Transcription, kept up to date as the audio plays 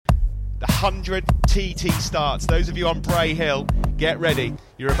The 100 TT starts. Those of you on Bray Hill, get ready.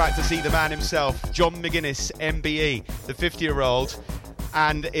 You're about to see the man himself, John McGuinness, MBE, the 50-year-old.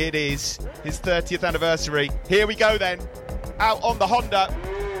 And it is his 30th anniversary. Here we go then, out on the Honda.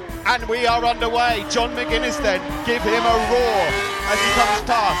 And we are underway. John McGuinness then, give him a roar as he comes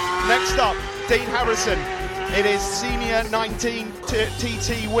past. Next up, Dean Harrison. It is senior 19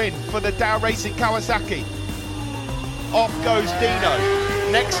 TT win for the Dow Racing Kawasaki. Off goes Dino.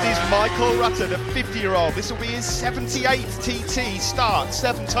 Next is Michael Rutter, the 50-year-old. This will be his 78th TT start,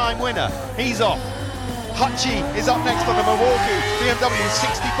 7-time winner. He's off. Hutchie is up next for the Milwaukee BMW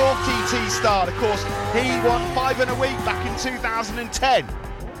 64th TT start. Of course, he won 5 in a week back in 2010.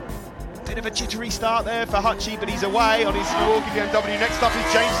 Bit of a jittery start there for Hutchie, but he's away on his Milwaukee BMW. Next up is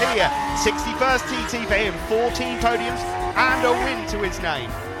James Hillier, 61st TT for him, 14 podiums and a win to his name.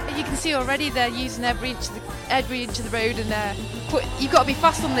 You can see already they're using every inch of the road, and you've got to be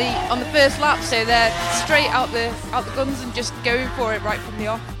fast on the first lap, so they're straight out the guns and just going for it right from the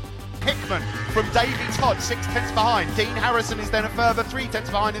off. Hickman from Davey Todd, 6 tenths behind. Dean Harrison is then a further 3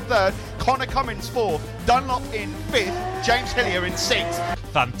 tenths behind in third. Connor Cummins 4th. Dunlop in 5th. James Hillier in 6th.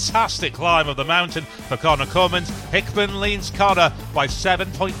 Fantastic climb of the mountain for Connor Cummins. Hickman leans Connor by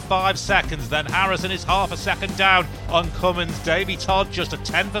 7.5 seconds. Then Harrison is half a second down on Cummins. Davey Todd just a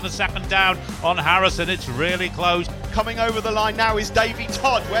tenth of a second down on Harrison. It's really close. Coming over the line now is Davey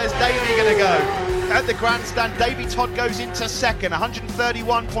Todd. Where's Davey going to go? At the grandstand, Davey Todd goes into second,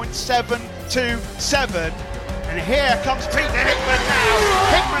 131.727. And here comes Peter Hickman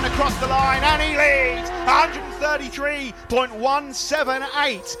now. Hickman across the line, and he leads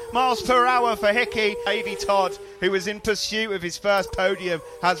 133.178 miles per hour for Hickey. Davey Todd, who was in pursuit of his first podium,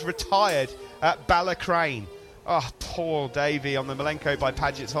 has retired at Ballacrane. Oh, poor Davey on the Malenko by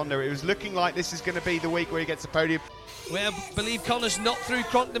Paget's Honda. It was looking like this is going to be the week where he gets a podium. We believe Connor's not through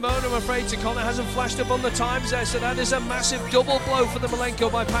Crocknamona, I'm afraid, so Connor hasn't flashed up on the times there, so that is a massive double blow for the Malenko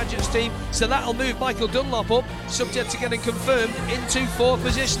by Paget's team, so that'll move Michael Dunlop up, subject to getting confirmed, into 4th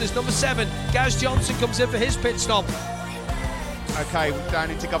position as number 7. Gaz Johnson comes in for his pit stop. Okay, down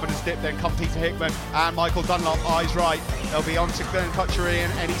into Governor's Dip, then come Peter Hickman and Michael Dunlop, eyes right. They'll be on to Glenn Cutchery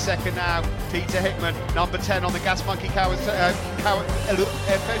in any second now. Peter Hickman, number 10 on the Gas Monkey FHO BMW,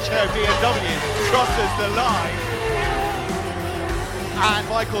 crosses the line. And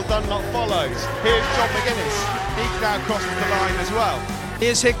Michael Dunlop follows. Here's John McGuinness. He now crosses the line as well.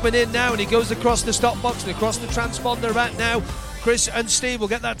 Here's Hickman in now, and he goes across the stop box and across the transponder right now. Chris and Steve will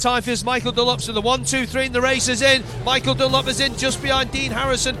get that time for Michael Dunlop. So the 1, 2, 3 and the race is in. Michael Dunlop is in just behind Dean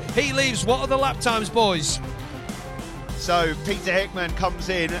Harrison. He leaves. What are the lap times, boys? So Peter Hickman comes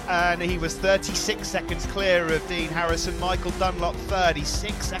in and he was 36 seconds clear of Dean Harrison. Michael Dunlop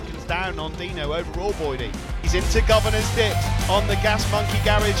 36 seconds down on Dino overall, Boydie. He's into Governor's Dip on the Gas Monkey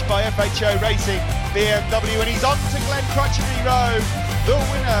Garage by FHO Racing BMW, and he's on to Glen Crutchery Road, the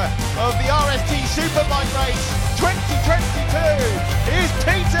winner of the RST Superbike Race 2022 is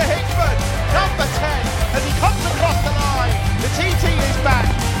Peter Hickman, number 10, as he comes across the line. The TT is back.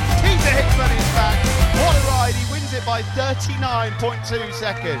 Peter Hickman is back. What a ride. He wins it by 39.2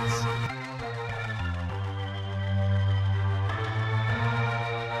 seconds.